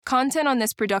content on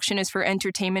this production is for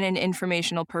entertainment and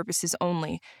informational purposes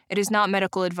only. It is not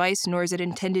medical advice, nor is it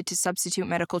intended to substitute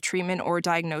medical treatment or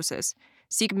diagnosis.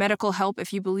 Seek medical help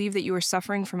if you believe that you are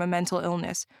suffering from a mental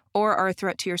illness or are a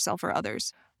threat to yourself or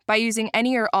others. By using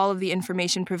any or all of the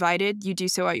information provided, you do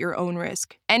so at your own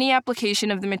risk. Any application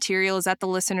of the material is at the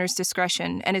listener's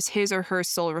discretion and is his or her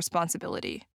sole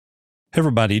responsibility. Hey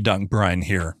everybody, Doc Brian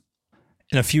here.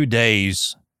 In a few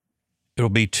days, it'll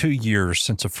be 2 years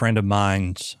since a friend of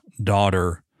mine's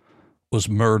daughter was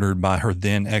murdered by her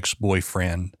then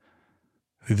ex-boyfriend,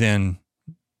 who then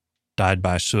died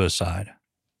by suicide.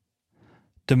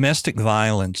 Domestic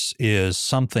violence is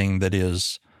something that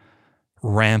is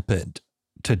rampant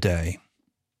today.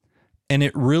 And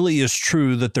it really is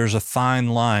true that there's a fine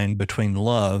line between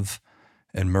love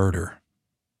and murder.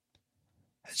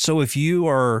 So if you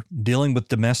are dealing with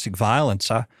domestic violence,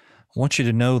 I want you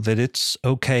to know that it's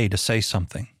okay to say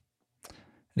something.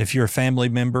 If you're a family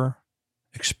member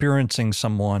experiencing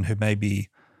someone who may be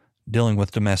dealing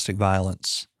with domestic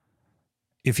violence,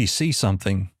 if you see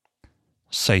something,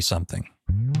 say something.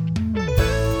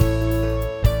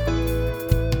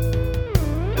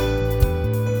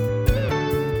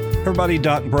 Everybody,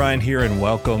 Doc Brian here, and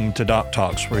welcome to Doc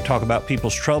Talks, where we talk about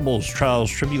people's troubles,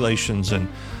 trials, tribulations, and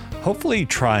hopefully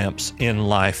triumphs in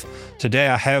life. Today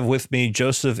I have with me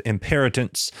Joseph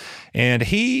Imperitance, and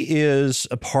he is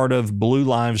a part of Blue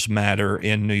Lives Matter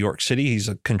in New York City. He's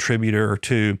a contributor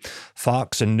to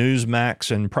Fox and Newsmax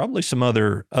and probably some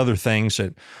other things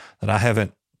that I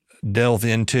haven't delved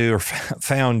into or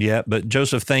found yet. But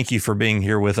Joseph, thank you for being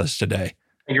here with us today.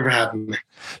 Thank you for having me.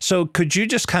 So could you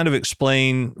just kind of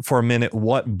explain for a minute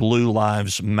what Blue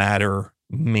Lives Matter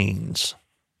means?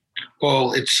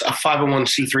 Well, it's a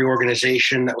 501c3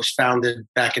 organization that was founded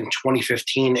back in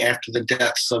 2015 after the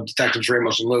deaths of Detectives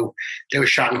Ramos and Liu. They were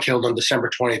shot and killed on December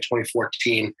 20th,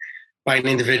 2014 by an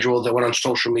individual that went on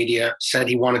social media, said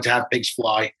he wanted to have pigs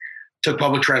fly, took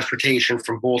public transportation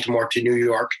from Baltimore to New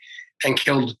York, and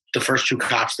killed the first two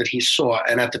cops that he saw.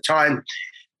 And at the time,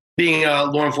 being a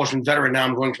law enforcement veteran, now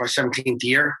I'm going to my 17th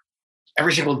year,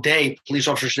 every single day, police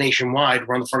officers nationwide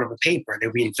were on the front of a paper. They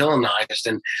were being villainized.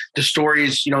 And the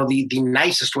stories, the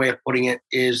nicest way of putting it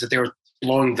is that they were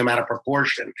blowing them out of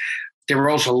proportion. They were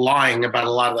also lying about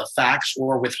a lot of the facts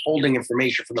or withholding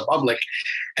information from the public.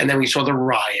 And then we saw the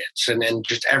riots and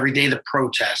just every day the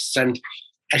protests. And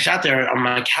I sat there on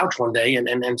my couch one day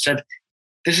and said,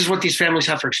 this is what these families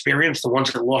have to experience, the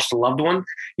ones that lost a loved one.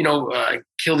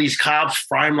 Kill these cops,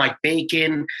 fry them like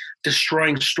bacon,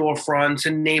 destroying storefronts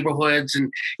and neighborhoods.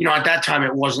 And, at that time,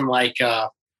 it wasn't like,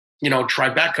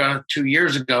 Tribeca 2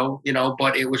 years ago,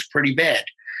 but it was pretty bad.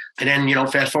 And then,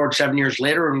 fast forward 7 years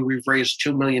later, and we've raised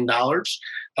 $2 million,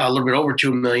 a little bit over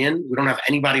 $2 million. We don't have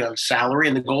anybody on salary.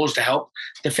 And the goal is to help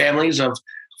the families of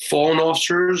fallen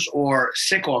officers or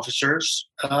sick officers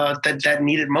that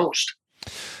need it most.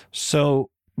 So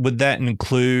would that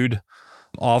include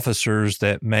officers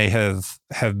that may have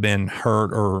been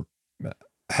hurt or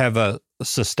have a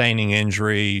sustaining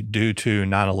injury due to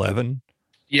 9/11?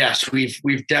 Yes,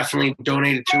 we've definitely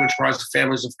donated to and surprised the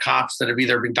families of cops that have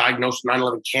either been diagnosed with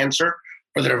 9/11 cancer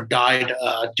or that have died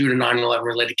due to 9/11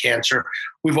 related cancer.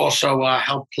 We've also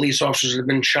helped police officers that have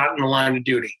been shot in the line of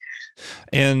duty.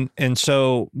 And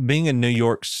so being in New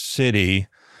York City,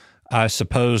 I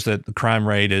suppose that the crime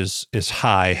rate is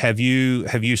high. Have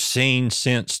you seen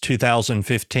since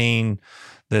 2015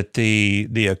 that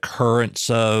the occurrence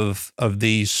of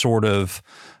these sort of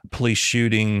police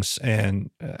shootings and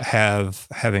have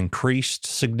increased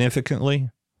significantly?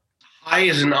 High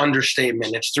is an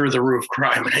understatement. It's through the roof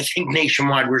crime. And I think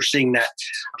nationwide we're seeing that.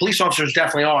 Police officers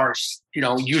definitely are,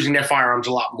 using their firearms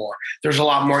a lot more. There's a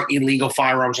lot more illegal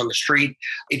firearms on the street.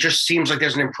 It just seems like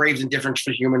there's an engraved indifference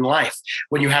for human life.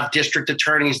 When you have district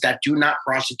attorneys that do not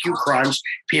prosecute crimes,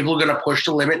 people are going to push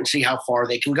the limit and see how far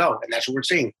they can go. And that's what we're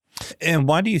seeing. And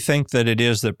why do you think that it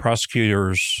is that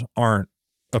prosecutors aren't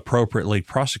appropriately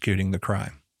prosecuting the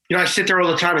crime? I sit there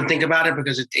all the time and think about it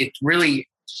because it really,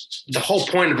 the whole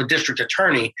point of a district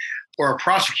attorney or a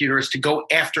prosecutor is to go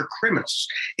after criminals,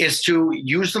 is to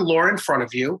use the law in front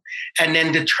of you and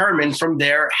then determine from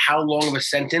there how long of a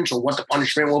sentence or what the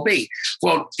punishment will be.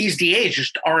 Well, these DAs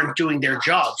just aren't doing their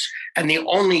jobs. And the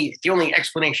only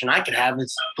explanation I could have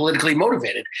is politically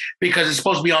motivated because it's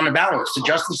supposed to be on a balance. The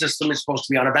justice system is supposed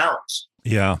to be on a balance.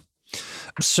 Yeah.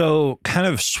 So kind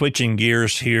of switching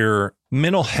gears here,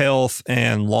 mental health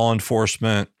and law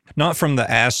enforcement, not from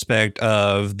the aspect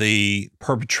of the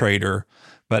perpetrator,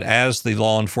 but as the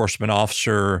law enforcement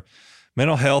officer,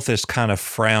 mental health is kind of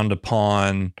frowned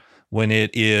upon when it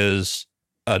is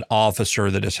an officer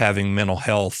that is having mental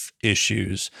health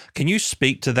issues. Can you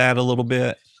speak to that a little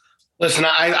bit? Listen,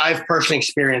 I've personally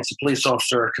experienced a police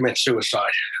officer commit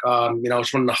suicide.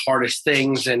 It's one of the hardest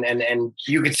things, and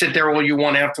you could sit there all you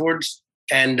want afterwards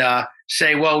and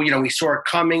say, well, we saw it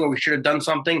coming or we should have done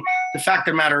something. The fact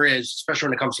of the matter is, especially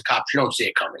when it comes to cops, you don't see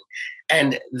it coming.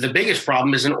 And the biggest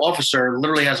problem is an officer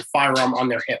literally has a firearm on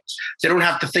their hips. They don't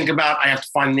have to think about, I have to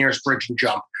find the nearest bridge and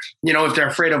jump. If they're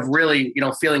afraid of really,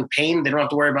 feeling pain, they don't have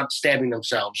to worry about stabbing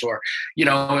themselves or,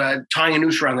 tying a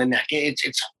noose around their neck.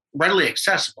 It's readily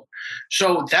accessible.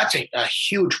 So that's a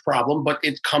huge problem, but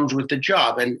it comes with the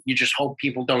job. And you just hope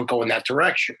people don't go in that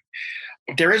direction.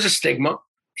 There is a stigma.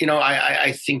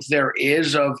 I think there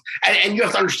is and you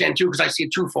have to understand too, because I see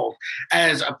it twofold,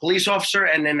 as a police officer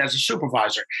and then as a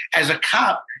supervisor. As a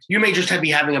cop, you may just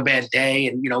be having a bad day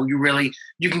and,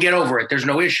 you can get over it. There's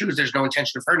no issues. There's no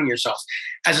intention of hurting yourself.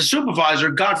 As a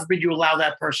supervisor, God forbid you allow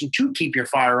that person to keep your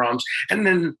firearms and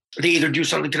then they either do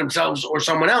something to themselves or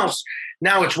someone else.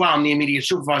 Now it's, wow, I'm the immediate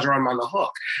supervisor, I'm on the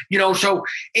hook. So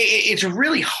it's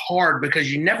really hard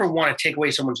because you never want to take away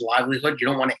someone's livelihood. You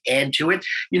don't want to add to it.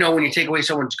 When you take away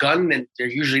someone's gun, then they're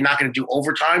usually not going to do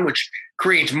overtime, which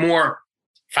creates more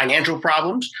financial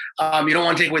problems. You don't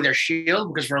want to take away their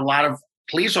shield because for a lot of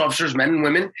police officers, men and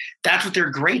women, that's what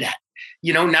they're great at.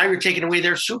 Now you're taking away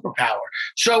their superpower.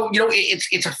 So,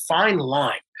 it's a fine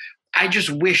line. I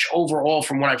just wish overall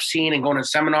from what I've seen and going to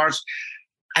seminars,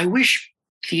 I wish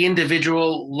the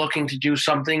individual looking to do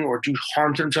something or do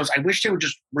harm to themselves, I wish they would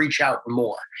just reach out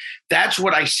more. That's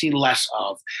what I see less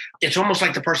of. It's almost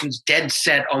like the person's dead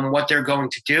set on what they're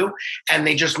going to do, and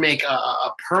they just make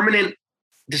a permanent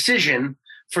decision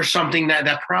for something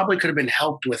that probably could have been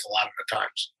helped with a lot of the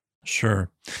times. Sure.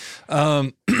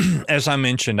 As I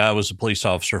mentioned, I was a police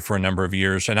officer for a number of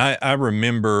years, and I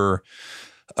remember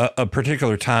a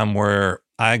particular time where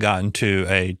I got into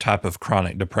a type of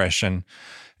chronic depression.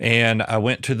 And I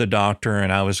went to the doctor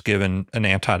and I was given an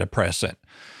antidepressant.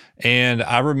 And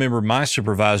I remember my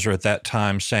supervisor at that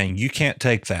time saying, you can't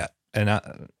take that.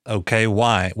 And okay,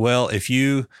 why? Well, if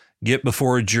you get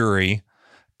before a jury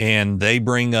and they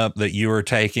bring up that you are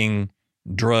taking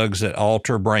drugs that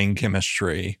alter brain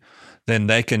chemistry, then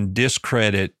they can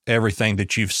discredit everything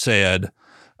that you've said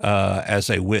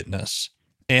as a witness.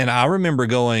 And I remember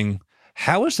going,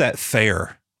 how is that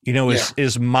fair?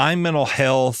 Is my mental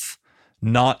health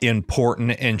not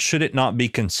important, and should it not be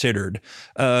considered?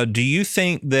 Do you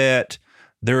think that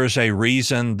there is a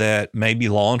reason that maybe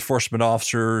law enforcement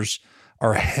officers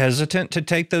are hesitant to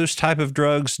take those type of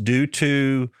drugs due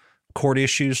to court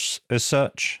issues as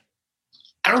such?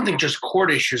 I don't think just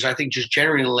court issues. I think just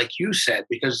generally, like you said,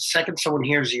 because the second someone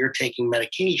hears that you're taking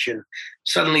medication,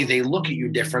 suddenly they look at you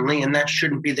differently, and that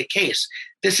shouldn't be the case.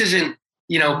 This isn't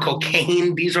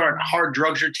cocaine. These aren't hard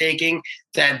drugs you're taking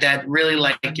that really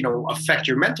affect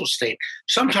your mental state.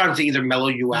 Sometimes they either mellow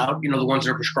you out, the ones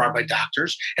that are prescribed by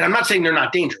doctors. And I'm not saying they're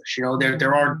not dangerous.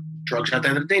 There are drugs out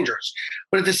there that are dangerous.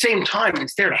 But at the same time,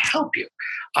 it's there to help you.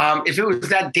 If it was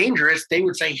that dangerous, they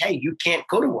would say, hey, you can't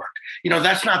go to work.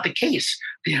 That's not the case.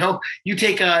 You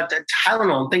take the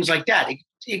Tylenol and things like that.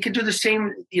 It could do the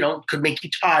same, could make you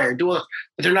tired, but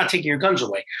they're not taking your guns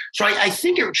away. So I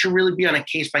think it should really be on a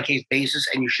case-by-case basis,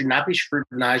 and you should not be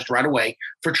scrutinized right away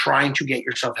for trying to get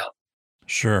yourself help.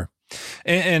 Sure.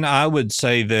 And I would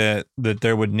say that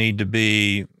there would need to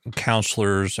be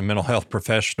counselors and mental health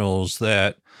professionals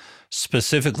that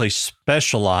specifically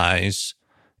specialize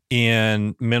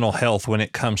in mental health when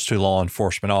it comes to law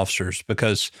enforcement officers,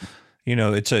 because,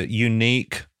 it's a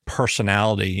unique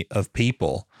personality of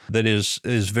people that is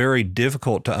very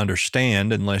difficult to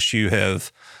understand unless you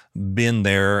have been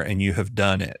there and you have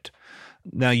done it.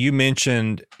 Now, you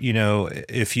mentioned,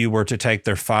 if you were to take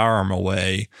their firearm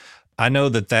away, I know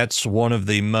that that's one of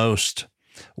the most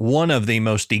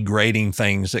degrading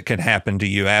things that can happen to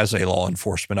you as a law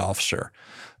enforcement officer.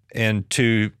 And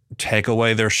to take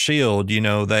away their shield,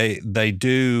 they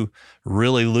do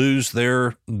really lose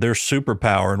their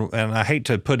superpower. And I hate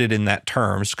to put it in that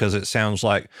terms because it sounds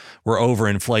like we're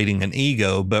overinflating an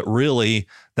ego, but really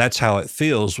that's how it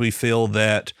feels. We feel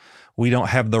that we don't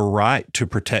have the right to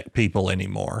protect people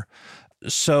anymore.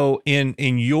 So in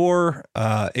your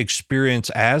experience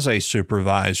as a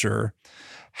supervisor,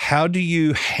 how do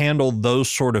you handle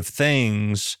those sort of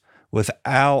things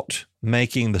without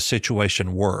making the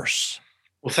situation worse?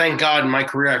 Well, thank God in my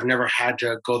career, I've never had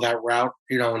to go that route,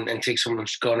 and take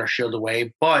someone's gun or shield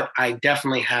away. But I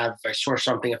definitely have, if I saw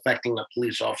something affecting a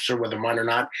police officer, whether mine or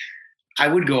not, I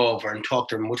would go over and talk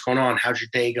to them. What's going on? How's your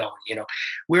day going?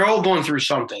 We're all going through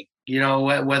something,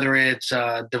 whether it's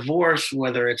divorce,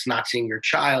 whether it's not seeing your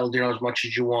child, as much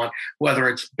as you want, whether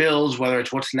it's bills, whether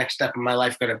it's what's the next step in my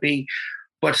life going to be.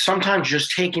 But sometimes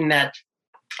just taking that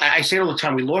I say it all the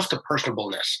time, we lost the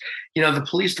personableness. The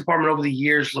police department over the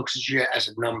years looks at you as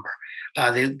a number.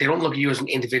 They don't look at you as an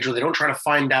individual. They don't try to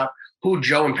find out who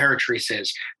Joe Imperatrice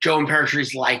is, Joe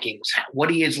Imperatrice's likings, what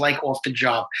he is like off the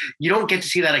job. You don't get to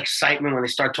see that excitement when they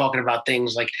start talking about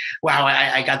things like, wow,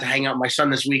 I got to hang out with my son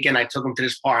this weekend. I took him to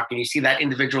this park, and you see that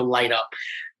individual light up.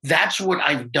 That's what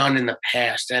I've done in the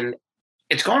past. And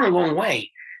it's gone a long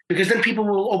way, because then people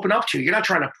will open up to you. You're not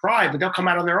trying to pry, but they'll come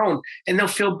out on their own and they'll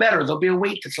feel better. There'll be a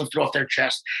weight that's lifted off their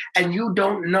chest. And you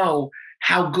don't know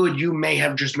how good you may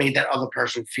have just made that other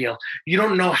person feel. You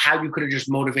don't know how you could have just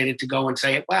motivated to go and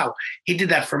say, wow, he did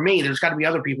that for me. There's got to be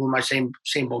other people in my same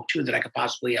boat too that I could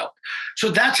possibly help. So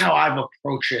that's how I've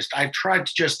approached this. I've tried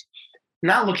to just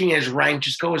not looking at his rank,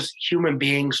 just go as human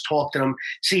beings, talk to them,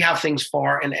 see how things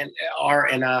are.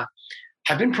 And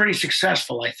I've been pretty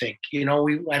successful, I think.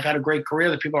 I've had a great career.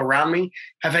 The people around me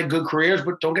have had good careers,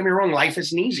 but don't get me wrong, life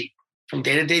isn't easy. From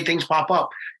day to day, things pop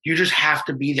up. You just have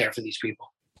to be there for these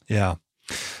people. Yeah.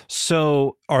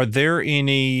 So are there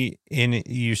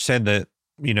you said that,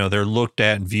 they're looked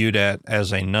at and viewed at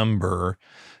as a number.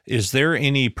 Is there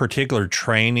any particular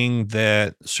training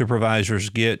that supervisors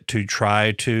get to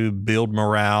try to build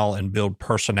morale and build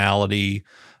personality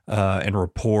and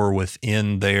rapport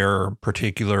within their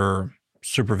particular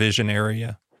supervision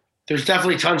area? There's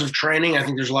definitely tons of training. I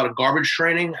think there's a lot of garbage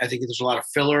training. I think there's a lot of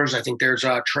fillers. I think there's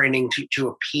training to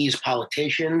appease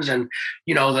politicians and,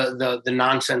 the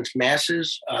nonsense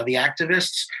masses, the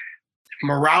activists.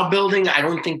 Morale building, I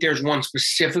don't think there's one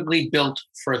specifically built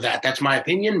for that. That's my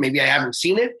opinion. Maybe I haven't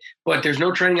seen it, but there's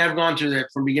no training I've gone through that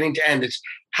from beginning to end. It's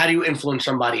how do you influence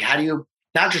somebody? How do you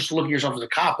not just look at yourself as a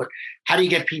cop, but how do you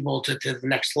get people to the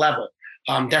next level?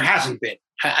 There hasn't been.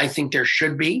 I think there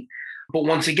should be. But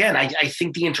once again, I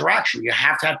think the interaction, you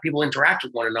have to have people interact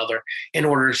with one another in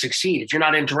order to succeed. If you're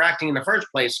not interacting in the first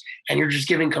place and you're just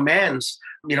giving commands,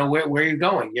 where are you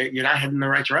going? You're not heading in the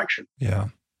right direction. Yeah.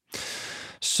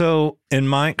 So in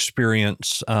my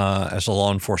experience as a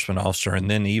law enforcement officer, and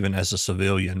then even as a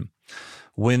civilian,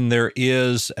 when there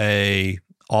is a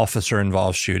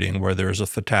officer-involved shooting where there's a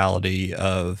fatality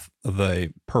of a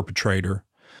perpetrator,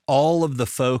 all of the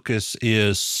focus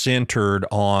is centered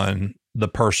on the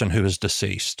person who is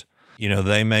deceased.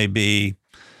 They may be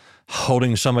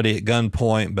holding somebody at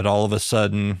gunpoint, but all of a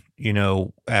sudden,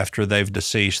 after they've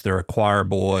deceased, they're a choir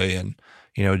boy and,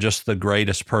 just the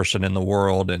greatest person in the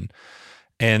world.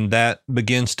 And that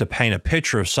begins to paint a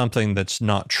picture of something that's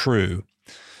not true.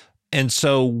 And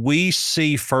so we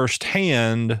see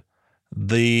firsthand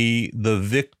the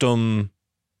victim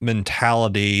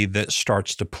mentality that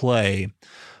starts to play.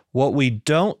 What we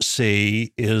don't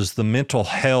see is the mental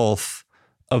health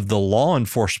of the law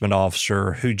enforcement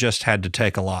officer who just had to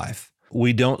take a life.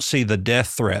 We don't see the death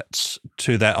threats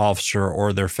to that officer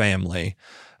or their family.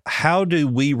 How do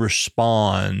we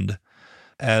respond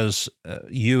as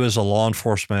you as a law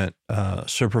enforcement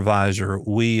supervisor,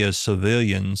 we as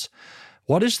civilians?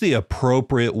 What is the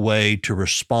appropriate way to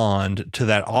respond to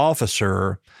that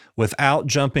officer without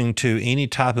jumping to any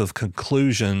type of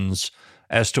conclusions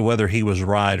as to whether he was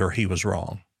right or he was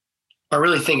wrong? I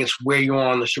really think it's where you are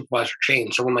on the supervisor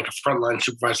chain. So when like a frontline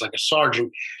supervisor, like a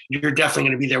sergeant, you're definitely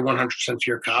going to be there 100% for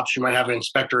your cops. You might have an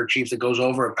inspector or chief that goes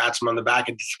over and pats them on the back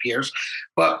and disappears.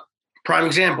 But prime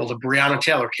example, the Breonna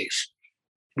Taylor case.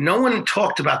 No one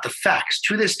talked about the facts.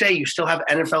 To this day, you still have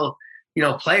NFL,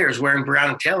 players wearing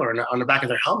Breonna Taylor on the back of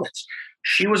their helmets.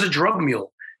 She was a drug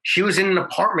mule. She was in an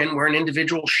apartment where an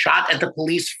individual shot at the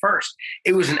police first.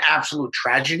 It was an absolute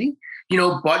tragedy.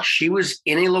 But she was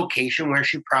in a location where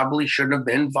she probably shouldn't have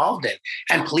been involved in.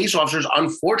 And police officers,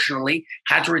 unfortunately,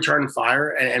 had to return fire,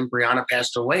 and Breonna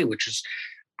passed away, which is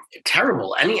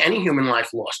terrible. Any human life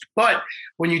lost. But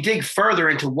when you dig further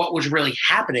into what was really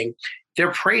happening,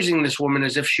 they're praising this woman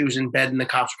as if she was in bed and the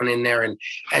cops went in there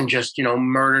and just,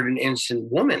 murdered an innocent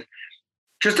woman.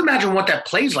 Just imagine what that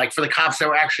plays like for the cops that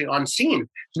were actually on scene.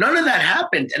 None of that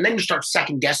happened. And then you start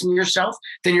second guessing yourself.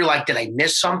 Then you're like, did I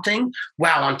miss something?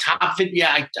 Wow, on top of it,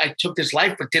 yeah, I took this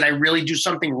life, but did I really do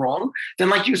something wrong?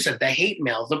 Then like you said, the hate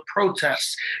mail, the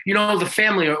protests, the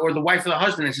family or the wife or the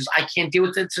husband that says, I can't deal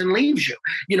with this and leaves you.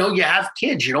 You have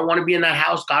kids. You don't want to be in that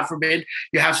house. God forbid.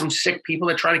 You have some sick people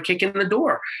that try to kick in the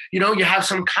door. You have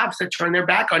some cops that turn their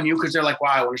back on you because they're like,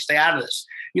 wow, I want to stay out of this.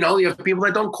 You have people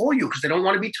that don't call you because they don't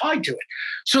want to be tied to it.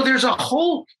 So there's a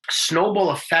whole snowball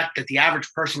effect that the average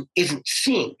person isn't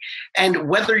seeing. And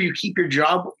whether you keep your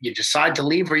job, you decide to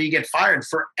leave, or you get fired,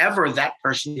 forever that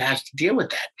person has to deal with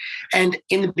that. And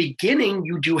in the beginning,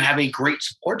 you do have a great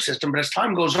support system, but as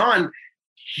time goes on,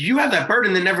 you have that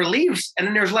burden that never leaves, and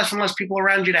then there's less and less people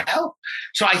around you to help.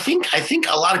 So I think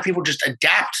a lot of people just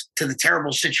adapt to the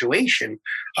terrible situation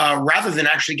rather than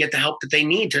actually get the help that they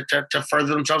need to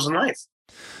further themselves in life.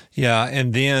 Yeah.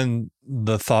 And then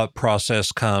the thought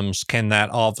process comes, can that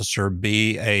officer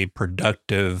be a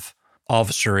productive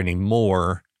officer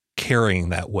anymore carrying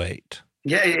that weight?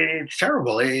 Yeah, it's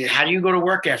terrible. How do you go to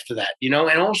work after that?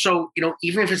 And also,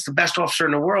 even if it's the best officer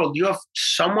in the world, you have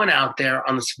someone out there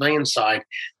on the civilian side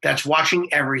that's watching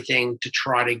everything to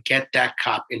try to get that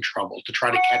cop in trouble, to try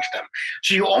to catch them.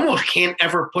 So you almost can't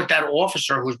ever put that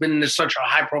officer who's been in such a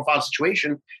high profile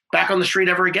situation back on the street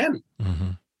ever again.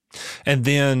 Mm-hmm. And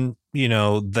then,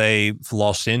 they've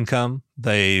lost income.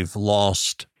 They've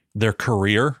lost their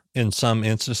career in some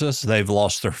instances. They've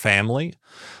lost their family.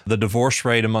 The divorce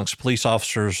rate amongst police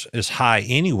officers is high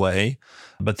anyway,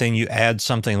 but then you add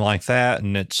something like that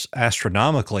and it's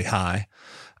astronomically high.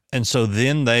 And so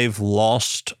then they've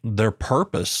lost their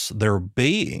purpose, their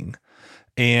being.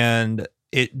 And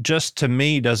it just, to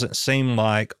me, doesn't seem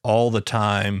like all the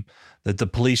time that the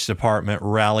police department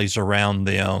rallies around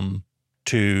them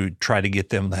to try to get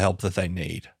them the help that they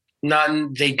need.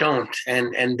 None, they don't.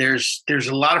 And there's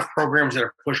a lot of programs that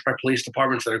are pushed by police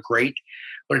departments that are great.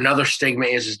 But another stigma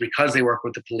is because they work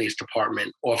with the police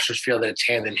department, officers feel that it's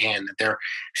hand in hand, that they're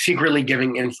secretly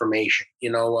giving information.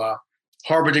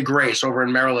 Harbor de Grace over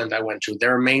in Maryland I went to,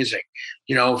 they're amazing,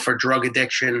 for drug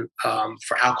addiction,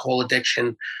 for alcohol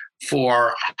addiction,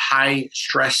 for high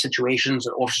stress situations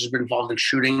that officers have been involved in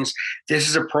shootings. This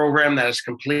is a program that is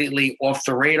completely off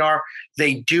the radar.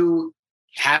 They do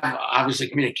have obviously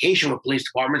communication with police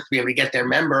departments to be able to get their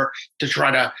member to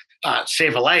try to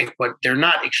save a life, but they're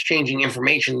not exchanging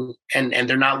information and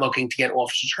they're not looking to get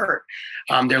officers hurt.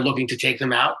 They're looking to take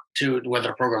them out to whether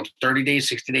a program's 30 days,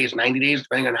 60 days, 90 days,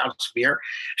 depending on how severe,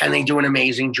 and they do an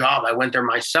amazing job. I went there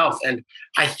myself, and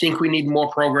I think we need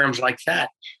more programs like that.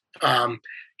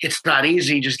 It's not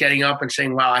easy just getting up and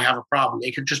saying, well, I have a problem.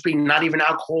 It could just be not even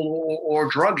alcohol or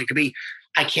drug. It could be,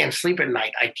 I can't sleep at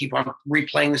night. I keep on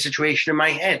replaying the situation in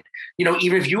my head.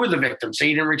 Even if you were the victim, say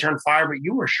you didn't return fire, but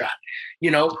you were shot,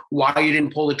 why you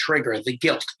didn't pull the trigger, the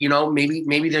guilt,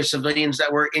 maybe there's civilians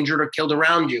that were injured or killed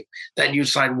around you that you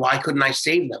decide, why couldn't I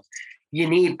save them? You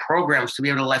need programs to be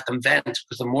able to let them vent,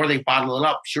 because the more they bottle it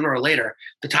up, sooner or later,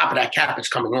 the top of that cap is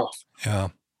coming off. Yeah.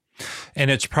 And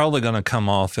it's probably going to come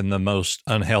off in the most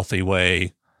unhealthy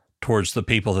way towards the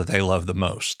people that they love the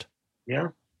most. Yeah.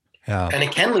 Yeah. And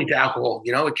it can lead to alcohol,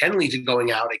 it can lead to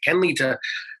going out. It can lead to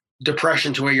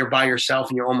depression to where you're by yourself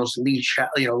and you're almost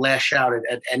lash out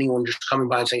at anyone just coming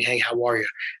by and saying, hey, how are you?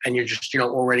 And you're just,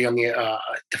 already on the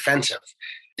defensive.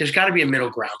 There's got to be a middle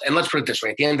ground. And let's put it this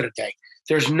way, at the end of the day,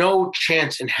 there's no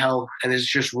chance in hell, and it's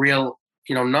just real,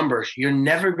 numbers. You're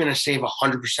never going to save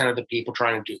 100% of the people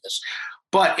trying to do this.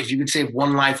 But if you could save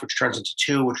one life, which turns into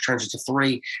two, which turns into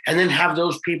three, and then have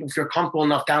those people feel comfortable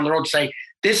enough down the road to say,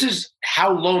 this is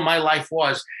how low my life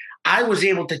was. I was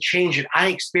able to change it. I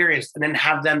experienced, and then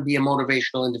have them be a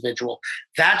motivational individual.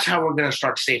 That's how we're going to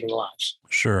start saving lives.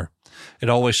 Sure. It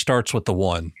always starts with the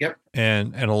one. Yep.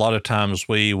 And a lot of times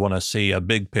we want to see a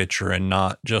big picture and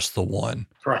not just the one.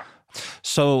 Correct.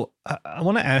 So I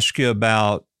want to ask you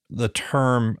about the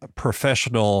term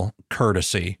professional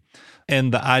courtesy.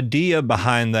 And the idea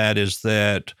behind that is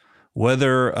that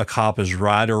whether a cop is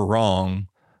right or wrong,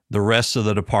 the rest of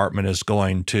the department is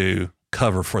going to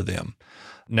cover for them.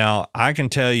 Now, I can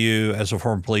tell you as a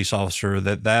former police officer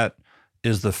that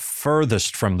is the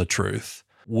furthest from the truth.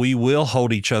 We will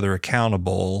hold each other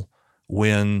accountable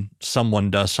when someone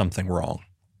does something wrong.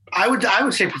 I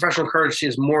would say professional courtesy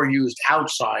is more used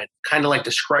outside, kind of like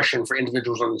discretion for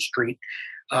individuals on the street,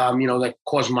 that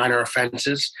cause minor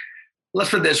offenses.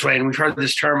 Let's put it this way, and we've heard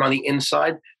this term on the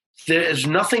inside. There is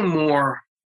nothing more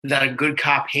that a good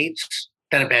cop hates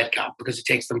than a bad cop, because it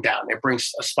takes them down. It brings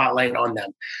a spotlight on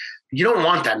them. You don't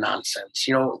want that nonsense.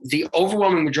 The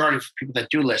overwhelming majority of people that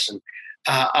do listen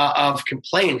of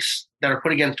complaints that are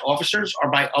put against officers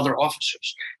are by other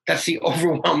officers. That's the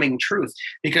overwhelming truth,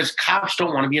 because cops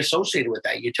don't want to be associated with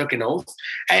that. You took an oath,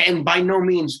 and by no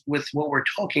means with what we're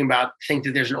talking about think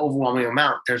that there's an overwhelming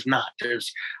amount. There's not.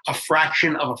 There's a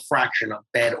fraction of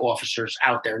bad officers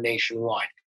out there nationwide,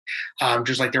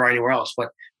 just like there are anywhere else. But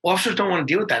officers don't want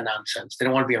to deal with that nonsense. They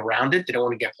don't want to be around it. They don't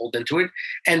want to get pulled into it.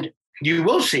 And you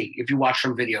will see, if you watch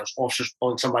some videos, officers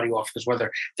pulling somebody off because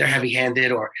whether they're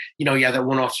heavy-handed or, that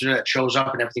one officer that shows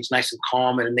up and everything's nice and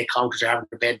calm, and then they come because they're having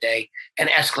a bad day and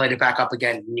escalate it back up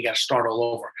again, and you got to start all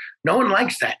over. No one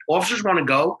likes that. Officers want to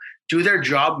go do their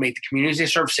job, make the communities they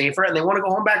serve safer, and they want to go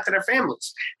home back to their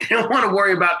families. They don't want to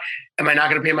worry about, am I not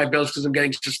going to pay my bills because I'm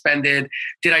getting suspended?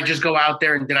 Did I just go out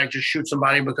there and did I just shoot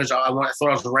somebody because I thought I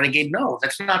was a renegade? No,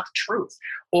 that's not the truth.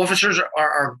 Officers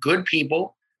are good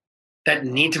people that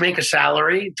need to make a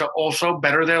salary to also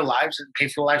better their lives and pay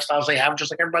for the lifestyles they have,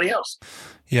 just like everybody else.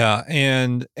 Yeah,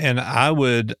 and I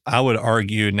would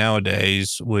argue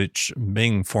nowadays, which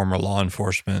being former law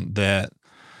enforcement, that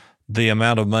the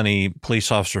amount of money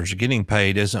police officers are getting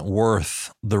paid isn't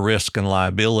worth the risk and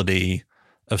liability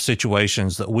of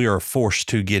situations that we are forced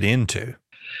to get into.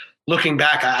 Looking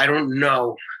back, I don't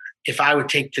know if I would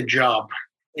take the job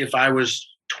if I was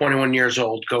 21 years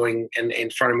old going and in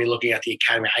front of me looking at the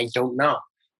academy. I don't know.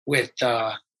 With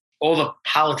all the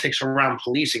politics around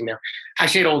policing there. I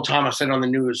say it all the time, I said it on the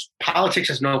news, politics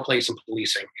has no place in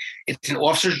policing. It's an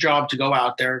officer's job to go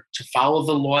out there, to follow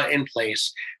the law in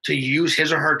place, to use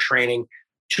his or her training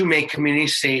to make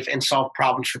communities safe and solve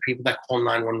problems for people that call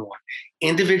 911.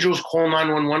 Individuals call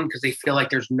 911 because they feel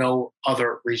like there's no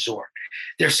other resort.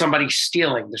 There's somebody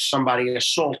stealing, there's somebody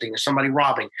assaulting, there's somebody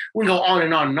robbing. We can go on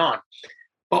and on and on.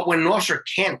 But when an officer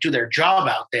can't do their job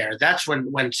out there, that's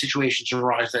when situations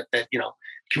arise that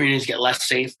communities get less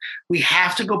safe. We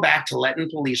have to go back to letting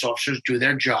police officers do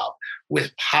their job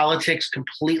with politics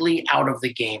completely out of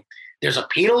the game. There's a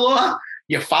penal law.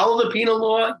 You follow the penal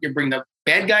law. You bring the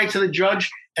bad guy to the judge,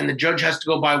 and the judge has to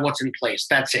go by what's in place.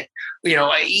 That's it.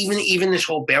 Even this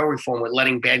whole bail reform with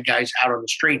letting bad guys out on the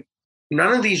street,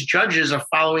 none of these judges are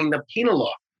following the penal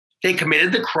law. They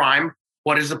committed the crime.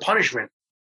 What is the punishment?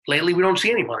 Lately, we don't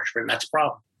see any punishment. That's a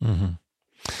problem. Mm-hmm.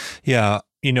 Yeah.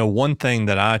 One thing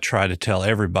that I try to tell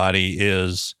everybody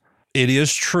is it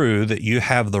is true that you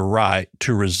have the right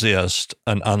to resist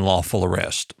an unlawful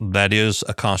arrest. That is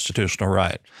a constitutional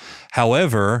right.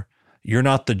 However, you're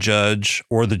not the judge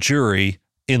or the jury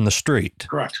in the street.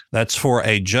 Correct. That's for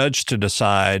a judge to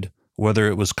decide whether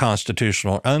it was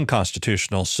constitutional or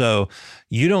unconstitutional. So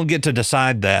you don't get to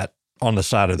decide that on the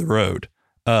side of the road.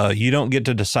 You don't get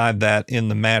to decide that in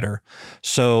the matter.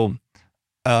 So,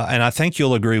 and I think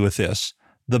you'll agree with this,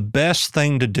 the best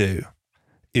thing to do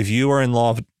if you are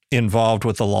involved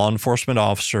with a law enforcement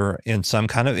officer in some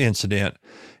kind of incident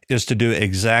is to do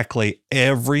exactly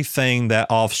everything that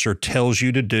officer tells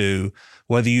you to do,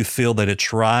 whether you feel that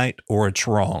it's right or it's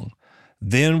wrong.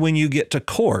 Then when you get to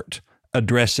court,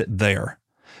 address it there.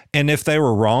 And if they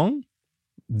were wrong,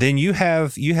 then you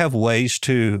have ways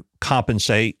to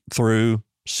compensate through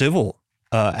civil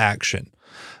action.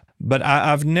 But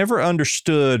I've never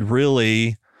understood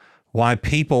really why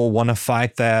people want to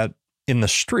fight that in the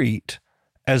street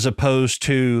as opposed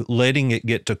to letting it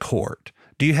get to court.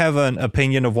 Do you have an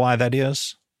opinion of why that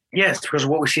is? Yes, because of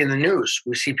what we see in the news.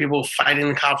 We see people fighting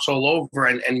the cops all over,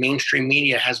 and mainstream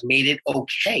media has made it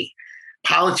okay.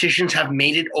 Politicians have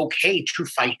made it okay to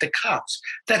fight the cops.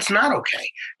 That's not okay.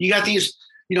 You got these,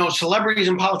 celebrities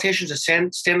and politicians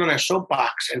that stand on their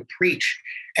soapbox and preach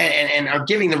and are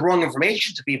giving the wrong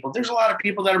information to people. There's a lot of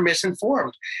people that are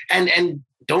misinformed and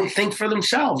don't think for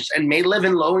themselves and may live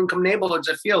in low-income neighborhoods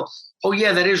that feel, oh,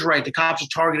 yeah, that is right. The cops are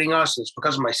targeting us. It's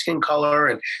because of my skin color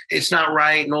and it's not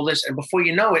right and all this. And before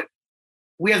you know it,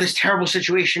 we have this terrible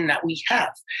situation that we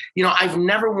have. I've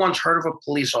never once heard of a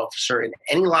police officer in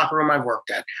any locker room I've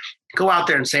worked at go out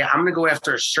there and say, I'm going to go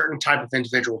after a certain type of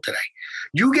individual today.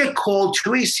 You get called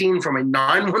to a scene from a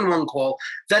 911 call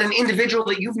that an individual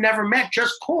that you've never met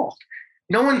just called.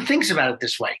 No one thinks about it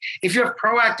this way. If you have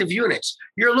proactive units,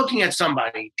 you're looking at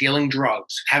somebody dealing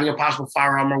drugs, having a possible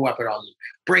firearm or weapon on them,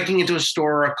 breaking into a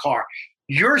store or a car.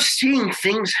 You're seeing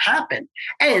things happen.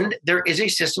 And there is a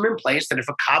system in place that if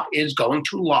a cop is going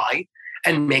to lie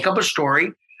and make up a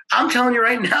story, I'm telling you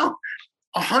right now,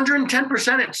 110%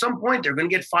 at some point, they're going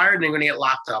to get fired and they're going to get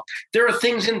locked up. There are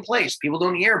things in place. People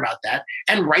don't hear about that,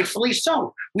 and rightfully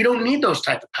so. We don't need those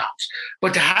type of cops.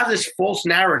 But to have this false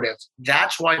narrative,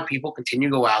 that's why people continue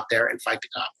to go out there and fight the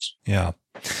cops. Yeah.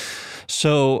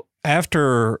 So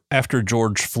after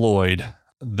George Floyd,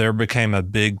 there became a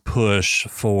big push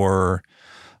for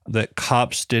that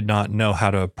cops did not know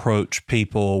how to approach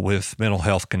people with mental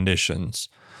health conditions.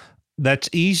 That's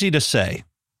easy to say.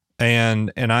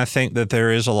 And I think that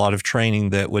there is a lot of training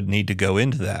that would need to go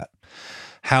into that.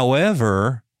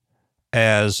 However,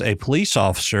 as a police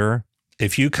officer,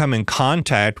 if you come in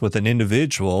contact with an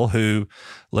individual who,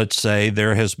 let's say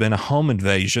there has been a home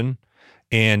invasion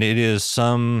and it is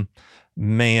some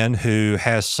man who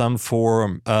has some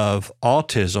form of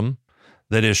autism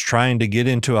that is trying to get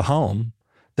into a home,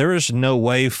 there is no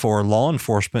way for law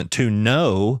enforcement to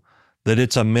know that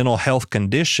it's a mental health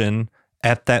condition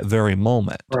at that very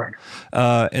moment. Right.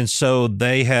 And so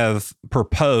they have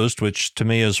proposed, which to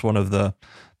me is one of the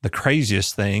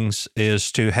craziest things,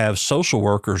 is to have social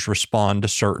workers respond to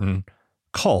certain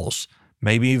calls,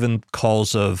 maybe even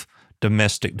calls of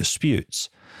domestic disputes.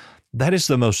 That is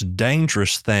the most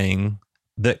dangerous thing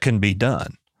that can be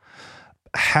done.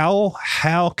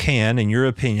 How can, in your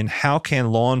opinion, how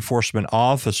can law enforcement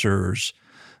officers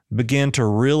begin to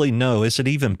really know, is it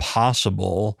even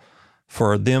possible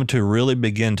for them to really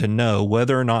begin to know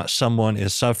whether or not someone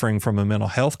is suffering from a mental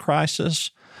health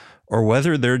crisis or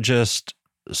whether they're just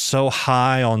so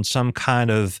high on some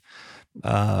kind of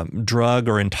drug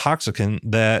or intoxicant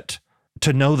that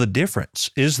to know the difference?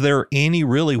 Is there any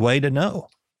really way to know?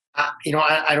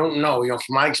 I don't know.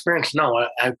 From my experience, no,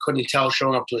 I couldn't tell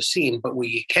showing up to a scene. But what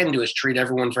you can do is treat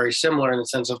everyone very similar in the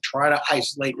sense of try to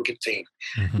isolate and contain.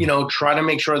 Mm-hmm. Try to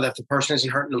make sure that the person isn't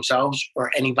hurting themselves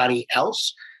or anybody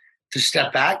else. To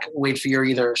step back, wait for your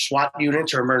either SWAT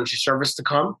units or emergency service to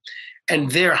come.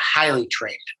 And they're highly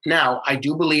trained. Now, I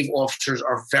do believe officers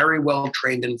are very well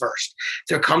trained and versed.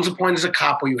 There comes a point as a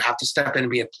cop where you have to step in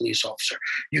and be a police officer.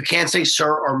 You can't say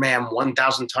sir or ma'am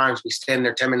 1,000 times. We stand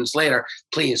there 10 minutes later.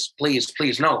 Please, please,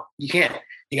 please. No, you can't.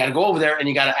 You got to go over there and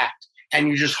you got to act. And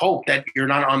you just hope that you're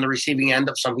not on the receiving end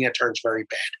of something that turns very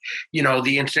bad.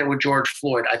 The incident with George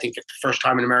Floyd, I think it's the first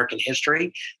time in American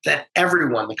history that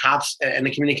everyone, the cops and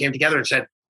the community came together and said,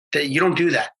 that you don't do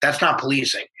that. That's not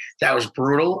policing. That was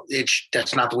brutal.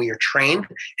 That's not the way you're trained.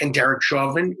 And Derek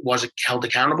Chauvin was held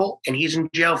accountable, and he's in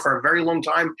jail for a very long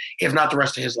time, if not the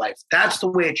rest of his life. That's the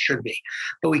way it should be.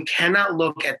 But we cannot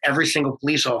look at every single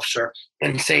police officer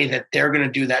and say that they're going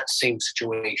to do that same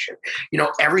situation.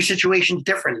 Every situation is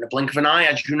different. In the blink of an eye,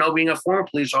 as you know, being a former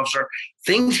police officer,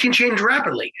 things can change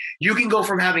rapidly. You can go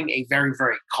from having a very,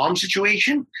 very calm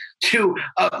situation to,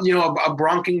 a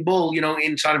bronking bull,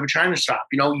 inside of a China shop.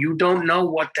 You don't know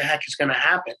what the heck is going to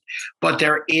happen, but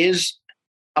there is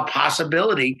a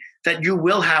possibility that you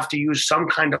will have to use some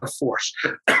kind of force.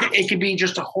 It could be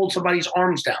just to hold somebody's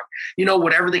arms down,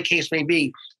 whatever the case may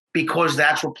be, because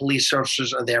that's what police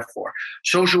officers are there for.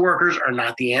 Social workers are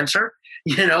not the answer.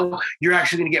 You're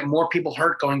actually going to get more people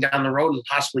hurt going down the road and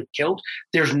possibly killed.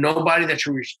 There's nobody that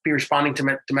should be responding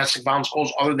to domestic violence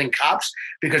calls other than cops,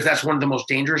 because that's one of the most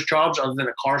dangerous jobs other than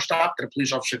a car stop that a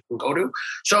police officer can go to.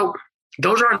 So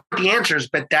those aren't the answers,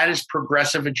 but that is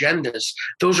progressive agendas.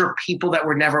 Those are people that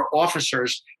were never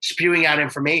officers spewing out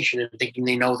information and thinking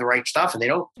they know the right stuff, and they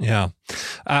don't. Yeah.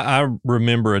 I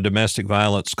remember a domestic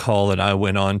violence call that I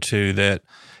went on to that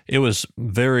it was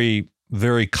very,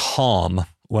 very calm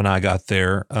when I got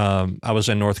there. I was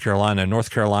in North Carolina.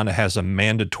 North Carolina has a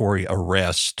mandatory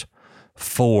arrest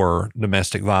for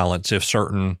domestic violence if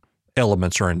certain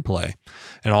elements are in play.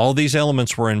 And all these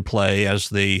elements were in play as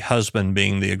the husband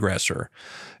being the aggressor.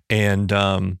 And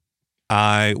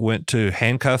I went to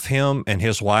handcuff him, and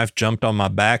his wife jumped on my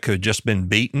back, who had just been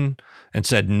beaten, and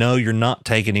said, "No, you're not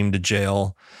taking him to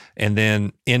jail." And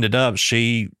then ended up,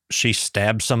 she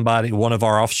stabbed somebody, one of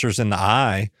our officers, in the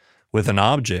eye with an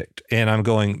object. And I'm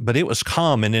going, but it was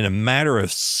calm. And in a matter of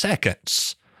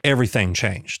seconds, everything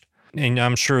changed. And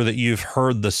I'm sure that you've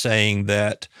heard the saying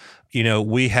that,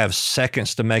 we have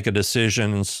seconds to make a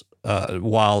decision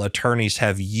while attorneys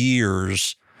have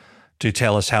years to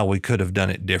tell us how we could have done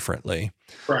it differently.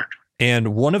 Correct.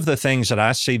 And one of the things that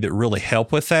I see that really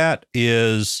help with that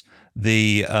is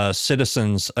the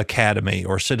Citizens Academy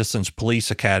or Citizens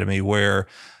Police Academy, where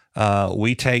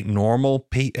we take normal,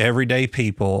 everyday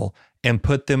people and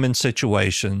put them in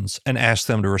situations and ask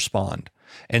them to respond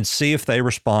and see if they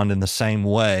respond in the same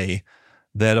way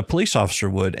that a police officer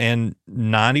would. And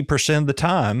 90% of the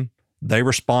time, they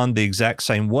respond the exact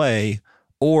same way,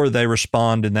 or they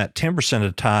respond in that 10% of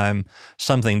the time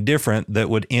something different that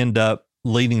would end up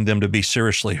leading them to be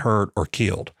seriously hurt or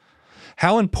killed.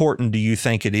 How important do you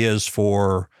think it is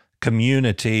for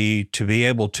community to be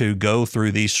able to go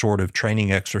through these sort of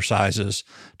training exercises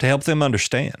to help them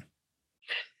understand?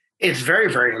 It's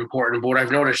very, very important. But what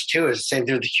I've noticed too is the same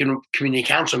thing with the community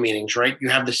council meetings, right? You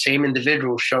have the same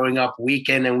individuals showing up week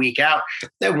in and week out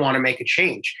that want to make a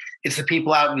change. It's the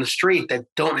people out in the street that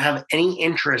don't have any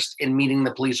interest in meeting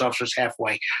the police officers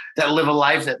halfway, that live a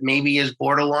life that maybe is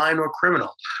borderline or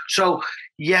criminal. So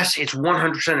yes, it's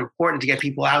 100% important to get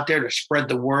people out there to spread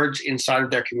the words inside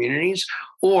of their communities,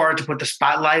 or to put the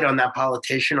spotlight on that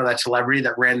politician or that celebrity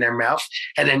that ran their mouth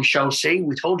and then show, see,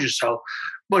 we told you so.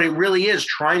 But it really is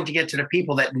trying to get to the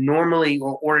people that normally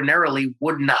or ordinarily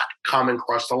would not come and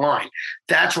cross the line.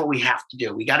 That's what we have to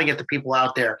do. We got to get the people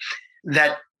out there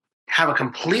that have a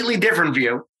completely different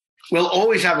view. We'll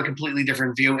always have a completely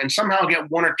different view, and somehow get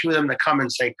one or two of them to come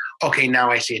and say, okay, now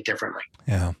I see it differently.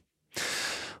 Yeah.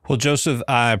 Well, Joseph,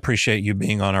 I appreciate you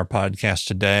being on our podcast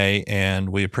today, and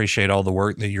we appreciate all the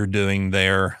work that you're doing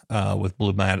there with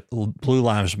Blue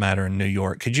Lives Matter in New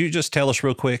York. Could you just tell us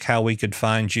real quick how we could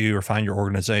find you or find your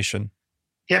organization?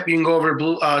 Yep, you can go over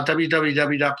to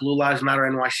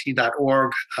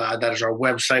www.bluelivesmatternyc.org. That is our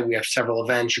website. We have several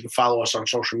events. You can follow us on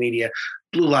social media,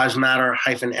 Blue Lives Matter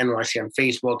 -NYC on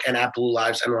Facebook, and at Blue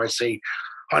Lives NYC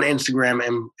on Instagram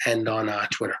and on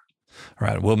Twitter. All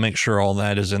right. We'll make sure all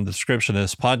that is in the description of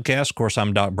this podcast. Of course,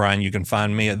 I'm Doc Brian. You can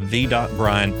find me at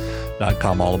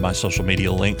the.brian.com. All of my social media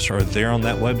links are there on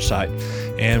that website.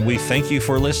 And we thank you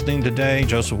for listening today.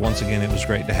 Joseph, once again, it was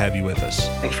great to have you with us.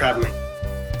 Thanks for having me.